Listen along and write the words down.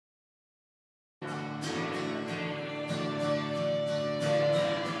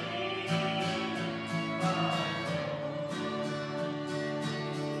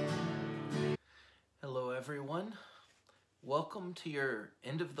welcome to your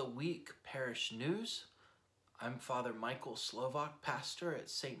end of the week parish news. I'm Father Michael Slovak, pastor at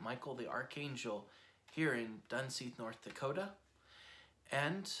St. Michael the Archangel here in Dunseith, North Dakota.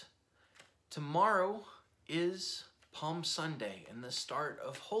 And tomorrow is Palm Sunday and the start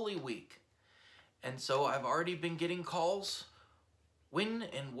of Holy Week. And so I've already been getting calls. When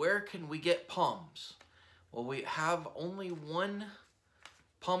and where can we get palms? Well, we have only one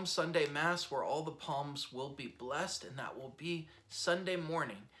Palm Sunday Mass where all the palms will be blessed, and that will be Sunday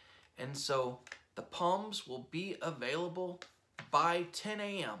morning. And so the palms will be available by 10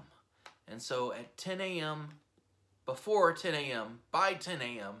 a.m. And so at 10 a.m., before 10 a.m., by 10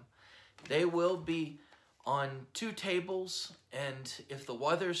 a.m., they will be on 2 tables. And if the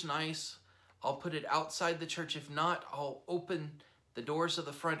weather's nice, I'll put it outside the church. If not, I'll open the doors of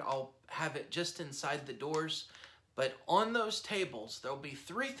the front. I'll have it just inside the doors. But on those tables, there'll be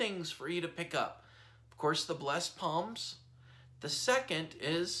 3 things for you to pick up. Of course, the blessed palms. The second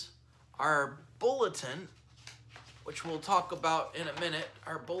is our bulletin, which we'll talk about in a minute,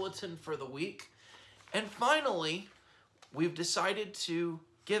 our bulletin for the week. And finally, we've decided to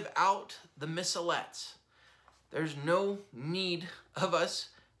give out the missalettes. There's no need of us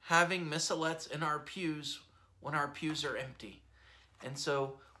having missalettes in our pews when our pews are empty. And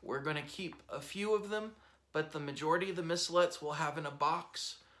so we're going to keep a few of them, but the majority of the missalettes we'll have in a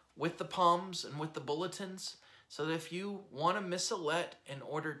box with the palms and with the bulletins, so that if you want a missalette in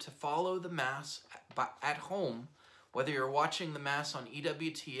order to follow the Mass at home, whether you're watching the Mass on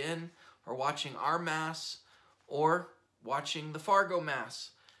EWTN or watching our Mass or watching the Fargo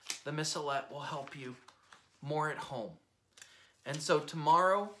Mass, the missalette will help you more at home. And so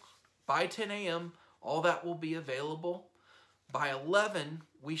tomorrow, by 10 a.m., all that will be available. By 11,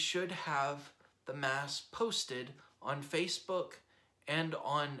 we should have the Mass posted on Facebook and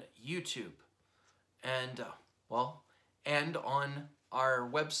on YouTube, and and on our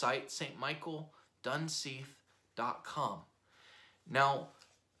website, stmichaeldunseith.com. Now,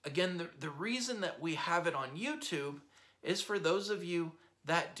 again, the reason that we have it on YouTube is for those of you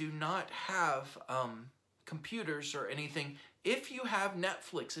that do not have computers or anything. If you have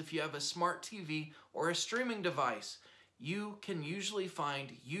Netflix, if you have a smart TV or a streaming device, you can usually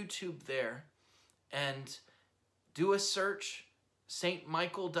find YouTube there and do a search, St.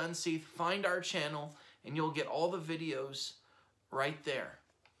 Michael Dunseith, find our channel, and you'll get all the videos right there.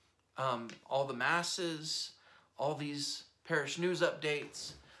 All the Masses, all these parish news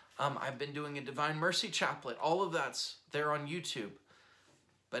updates. I've been doing a Divine Mercy Chaplet. All of that's there on YouTube.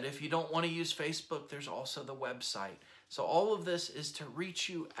 But if you don't want to use Facebook, there's also the website. So all of this is to reach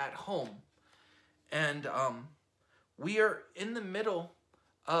you at home. And we are in the middle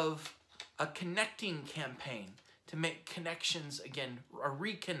of a connecting campaign to make connections again, a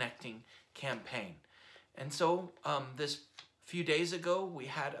reconnecting campaign. And so this few days ago, we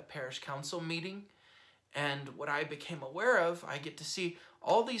had a parish council meeting, and what I became aware of, I get to see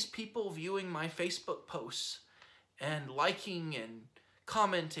all these people viewing my Facebook posts and liking and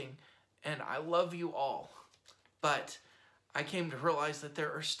commenting, and I love you all. But I came to realize that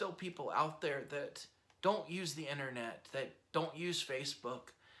there are still people out there that don't use the internet, that don't use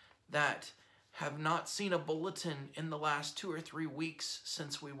Facebook, that have not seen a bulletin in the last 2 or 3 weeks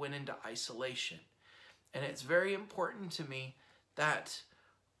since we went into isolation. And it's very important to me that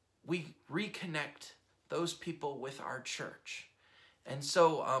we reconnect those people with our church. And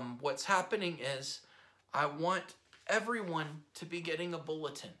so what's happening is I want everyone to be getting a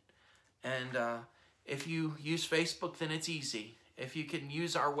bulletin. And if you use Facebook, then it's easy. If you can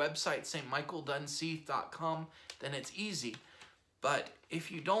use our website, stmichaeldunseith.com, then it's easy. But if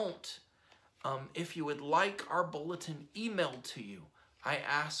you don't, if you would like our bulletin emailed to you, I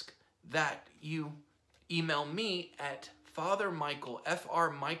ask that you email me at FrMichael,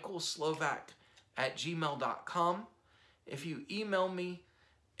 frmichaelslovak@gmail.com. If you email me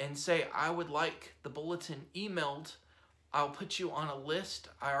and say, I would like the bulletin emailed, I'll put you on a list.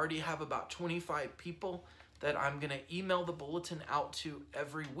 I already have about 25 people that I'm going to email the bulletin out to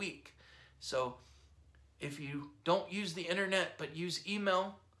every week. So if you don't use the internet but use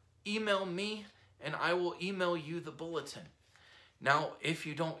email, email me and I will email you the bulletin. Now, if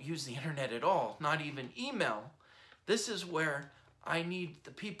you don't use the internet at all, not even email, this is where I need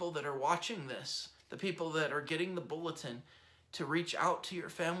the people that are watching this, the people that are getting the bulletin, to reach out to your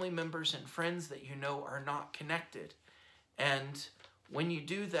family members and friends that you know are not connected. And when you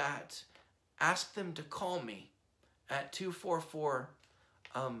do that, ask them to call me at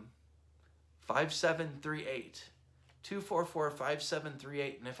 244-5738.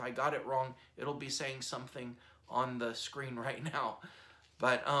 244-5738, and if I got it wrong, it'll be saying something on the screen right now.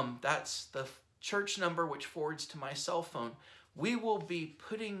 But that's the church number, which forwards to my cell phone. we will be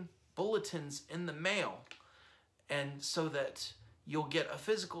putting bulletins in the mail, and so that you'll get a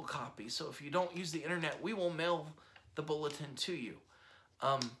physical copy. So if you don't use the internet, we will mail the bulletin to you.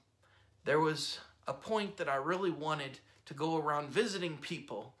 There was a point that I really wanted to go around visiting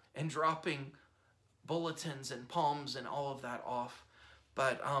people and dropping bulletins and palms and all of that off.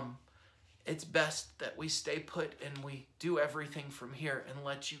 But it's best that we stay put and we do everything from here and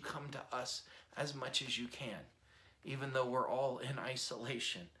let you come to us as much as you can, even though we're all in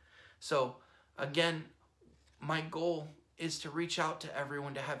isolation. So again, my goal is to reach out to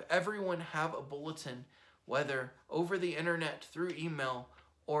everyone, to have everyone have a bulletin, whether over the internet, through email,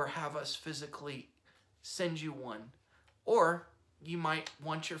 or have us physically send you one. Or you might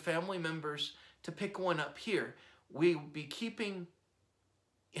want your family members to pick one up here. We'll be keeping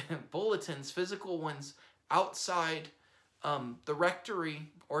bulletins, physical ones, outside the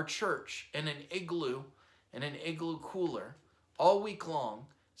rectory or church in an igloo cooler all week long.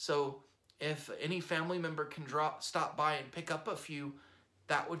 So if any family member can stop by and pick up a few,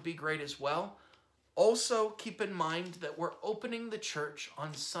 that would be great as well. Also, keep in mind that we're opening the church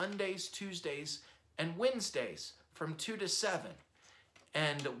on Sundays, Tuesdays, and Wednesdays from 2 to 7.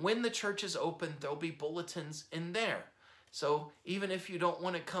 And when the church is open, there'll be bulletins in there. So even if you don't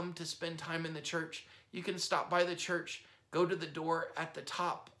want to come to spend time in the church, you can stop by the church, go to the door at the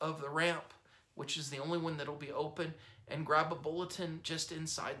top of the ramp, which is the only one that'll be open, and grab a bulletin just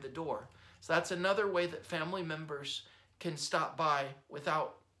inside the door. So that's another way that family members can stop by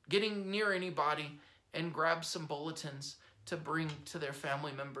without getting near anybody and grab some bulletins to bring to their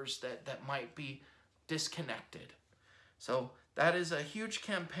family members that might be disconnected. So that is a huge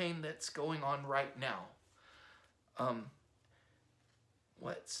campaign that's going on right now.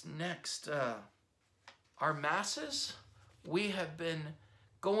 What's next? Our masses, we have been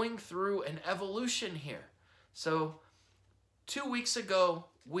going through an evolution here. So 2 weeks ago,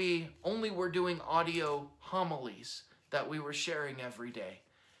 we only were doing audio homilies that we were sharing every day.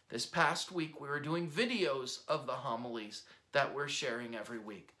 This past week, we were doing videos of the homilies that we're sharing every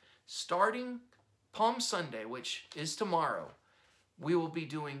week. Starting Palm Sunday, which is tomorrow, we will be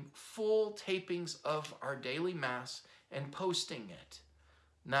doing full tapings of our daily Mass and posting it.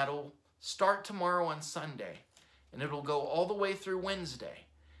 And that'll start tomorrow on Sunday, and it'll go all the way through Wednesday.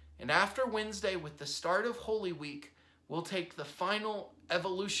 And after Wednesday, with the start of Holy Week, we'll take the final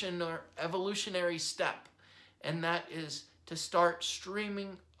evolutionary step, and that is to start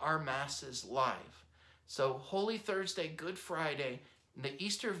streaming our Masses live. So Holy Thursday, Good Friday, and the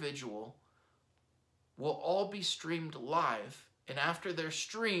Easter Vigil will all be streamed live, and after they're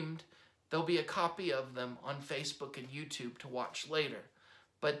streamed, there'll be a copy of them on Facebook and YouTube to watch later.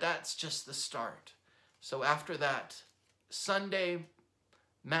 But that's just the start. So after that, Sunday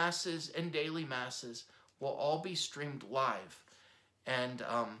Masses and daily Masses will all be streamed live. And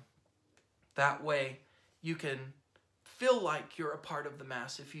that way you can feel like you're a part of the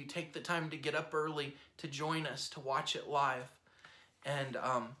Mass if you take the time to get up early to join us to watch it live. And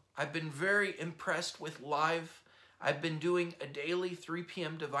I've been very impressed with live. I've been doing a daily 3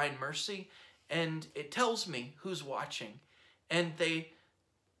 p.m. Divine Mercy, and it tells me who's watching. And they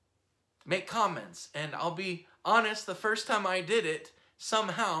make comments. And I'll be honest, the first time I did it,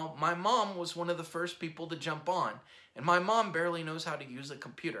 somehow my mom was one of the first people to jump on. And my mom barely knows how to use a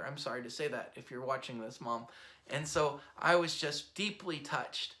computer. I'm sorry to say that if you're watching this, Mom. And so I was just deeply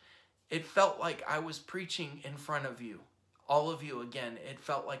touched. It felt like I was preaching in front of you, all of you again. It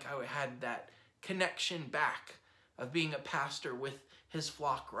felt like I had that connection back of being a pastor with his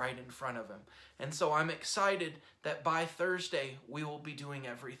flock right in front of him. And so I'm excited that by Thursday we will be doing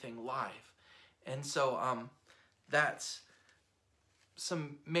everything live. And so that's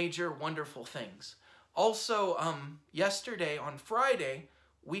some major wonderful things. Also, yesterday on Friday,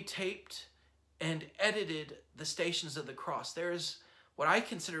 we taped and edited the Stations of the Cross. There's what I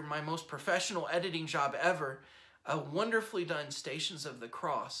consider my most professional editing job ever, a wonderfully done Stations of the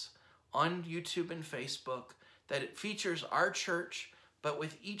Cross on YouTube and Facebook that it features our church, but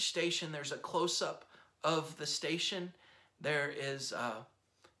with each station there's a close-up of the station. There is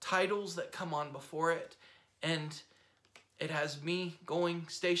titles that come on before it, and it has me going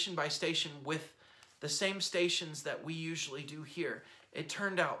station by station with the same stations that we usually do here. It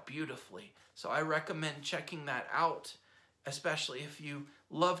turned out beautifully. So I recommend checking that out, especially if you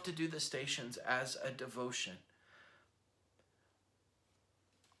love to do the stations as a devotion.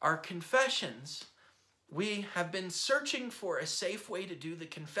 Our confessions, we have been searching for a safe way to do the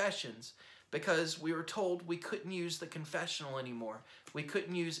confessions because we were told we couldn't use the confessional anymore. We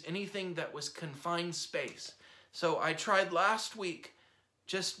couldn't use anything that was confined space. So I tried last week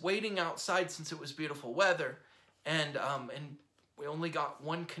just waiting outside since it was beautiful weather, and we only got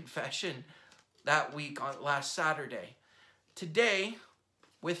one confession that week on last Saturday. Today,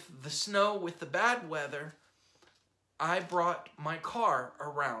 with the snow, with the bad weather, I brought my car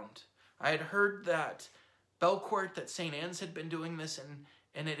around. I had heard that Belcourt, that St. Anne's had been doing this,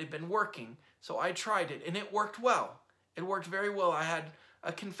 and it had been working. So I tried it, and it worked well. It worked very well. I had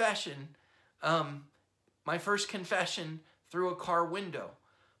a confession, my first confession through a car window.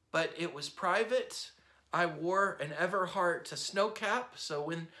 But it was private. I wore an Everhart snow cap, so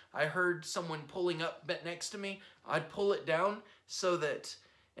when I heard someone pulling up next to me, I'd pull it down so that,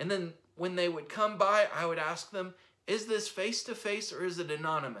 and then when they would come by, I would ask them, is this face-to-face or is it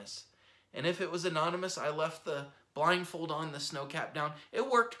anonymous? And if it was anonymous, I left the blindfold on, the snow cap down. It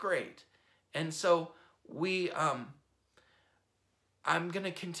worked great. And so I'm going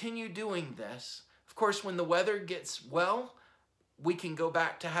to continue doing this. Of course, when the weather gets well, we can go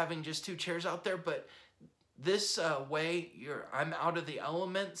back to having just 2 chairs out there, but this way, I'm out of the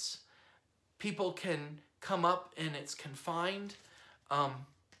elements. People can come up and it's confined.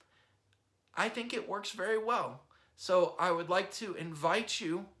 I think it works very well. So I would like to invite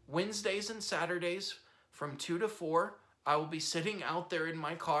you Wednesdays and Saturdays from 2 to 4. I will be sitting out there in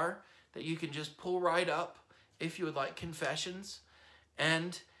my car that you can just pull right up if you would like confessions.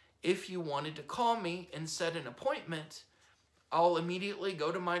 And if you wanted to call me and set an appointment, I'll immediately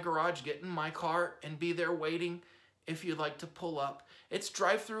go to my garage, get in my car, and be there waiting if you'd like to pull up. It's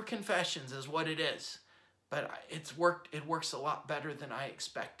drive-through confessions is what it is. But it works a lot better than I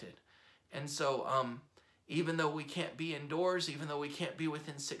expected. And so even though we can't be indoors, even though we can't be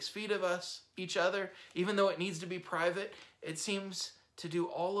within 6 feet of each other, even though it needs to be private, it seems to do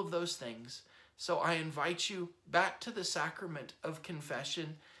all of those things. So I invite you back to the sacrament of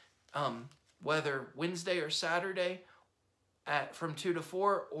confession, whether Wednesday or Saturday from 2 to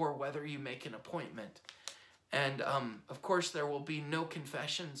 4, or whether you make an appointment. And of course, there will be no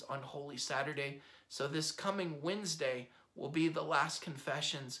confessions on Holy Saturday. So this coming Wednesday will be the last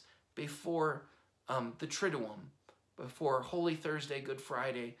confessions before the Triduum, before Holy Thursday, Good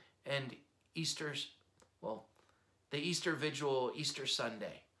Friday, and the Easter Vigil, Easter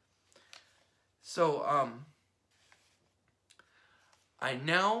Sunday. So I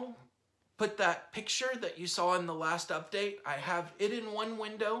now put that picture that you saw in the last update. I have it in one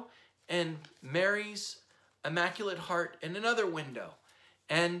window and Mary's Immaculate Heart in another window.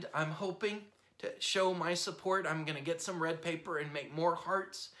 And I'm hoping to show my support. I'm going to get some red paper and make more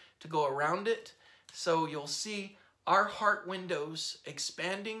hearts to go around it. So you'll see our heart windows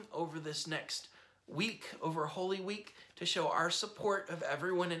expanding over this next week, over Holy Week, to show our support of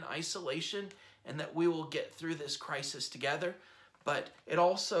everyone in isolation and that we will get through this crisis together. But it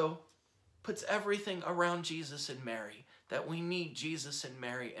also puts everything around Jesus and Mary, that we need Jesus and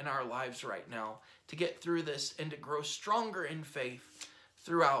Mary in our lives right now to get through this and to grow stronger in faith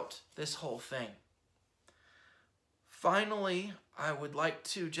throughout this whole thing. Finally, I would like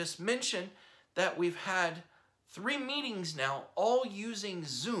to just mention that we've had 3 meetings now, all using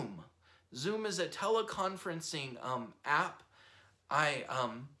Zoom. Zoom is a teleconferencing app. I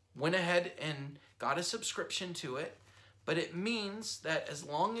went ahead and got a subscription to it, but it means that as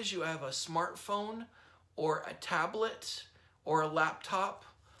long as you have a smartphone or a tablet or a laptop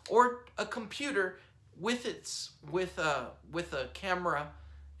or a computer with a camera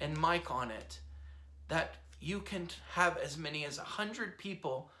and mic on it, that you can have as many as 100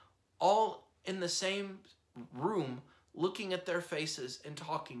 people all in the same room looking at their faces and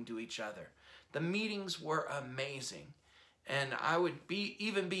talking to each other. The meetings were amazing. And I would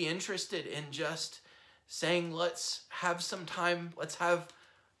even be interested in just saying, let's have some time, let's have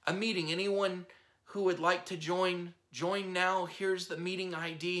a meeting. Anyone who would like to join now. Here's the meeting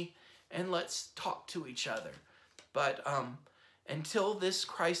ID, and let's talk to each other. But until this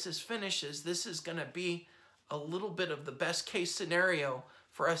crisis finishes, this is going to be a little bit of the best case scenario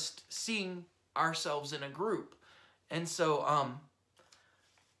for us seeing ourselves in a group. And so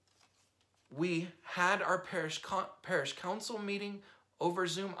we had our parish council meeting over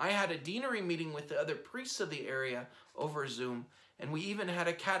Zoom. I had a deanery meeting with the other priests of the area over Zoom. And we even had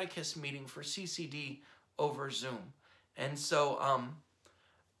a catechist meeting for CCD over Zoom. And so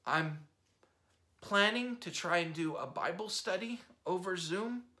I'm planning to try and do a Bible study over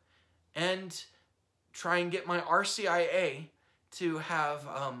Zoom and try and get my RCIA to have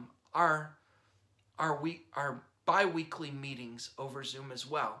our bi-weekly meetings over Zoom as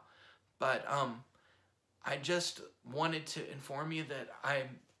well. But I just wanted to inform you that I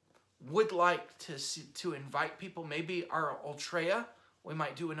would like to invite people, maybe our Ultrea. We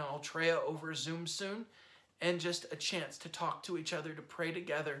might do an Ultrea over Zoom soon. and just a chance to talk to each other, to pray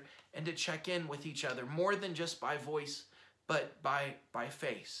together, and to check in with each other, more than just by voice, but by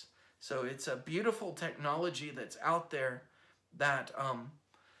face. So it's a beautiful technology that's out there that,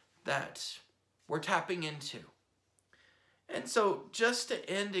 that we're tapping into. And so just to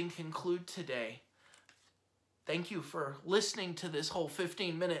end and conclude today, thank you for listening to this whole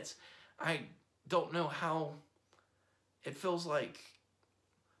 15 minutes. I don't know how it feels like,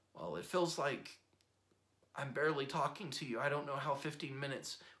 well, it feels like I'm barely talking to you. I don't know how 15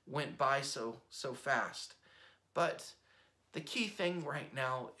 minutes went by so fast. But the key thing right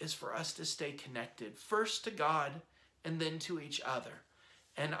now is for us to stay connected, first to God and then to each other.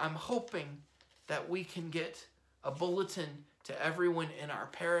 And I'm hoping that we can get a bulletin to everyone in our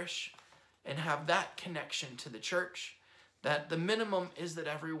parish and have that connection to the church, that the minimum is that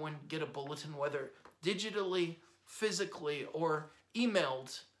everyone get a bulletin, whether digitally, physically, or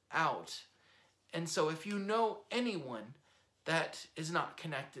emailed out. And so if you know anyone that is not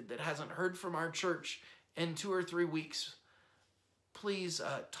connected, that hasn't heard from our church in 2 or 3 weeks, please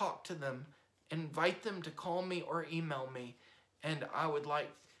talk to them, invite them to call me or email me, and I would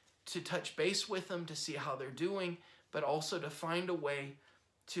like to touch base with them to see how they're doing, but also to find a way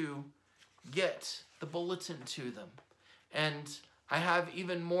to get the bulletin to them. And I have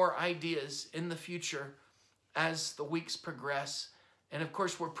even more ideas in the future as the weeks progress. And of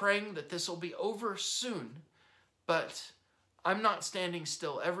course, we're praying that this will be over soon, but I'm not standing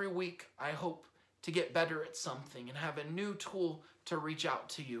still. Every week, I hope to get better at something and have a new tool to reach out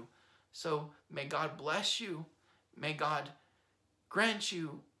to you. So may God bless you. May God grant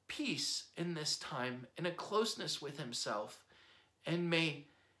you peace in this time and a closeness with himself. And may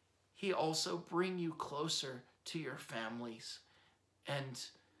he also bring you closer to your families. And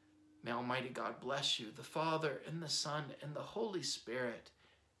may Almighty God bless you, the Father and the Son and the Holy Spirit.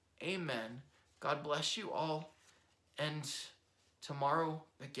 Amen. God bless you all. And tomorrow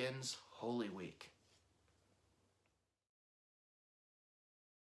begins Holy Week.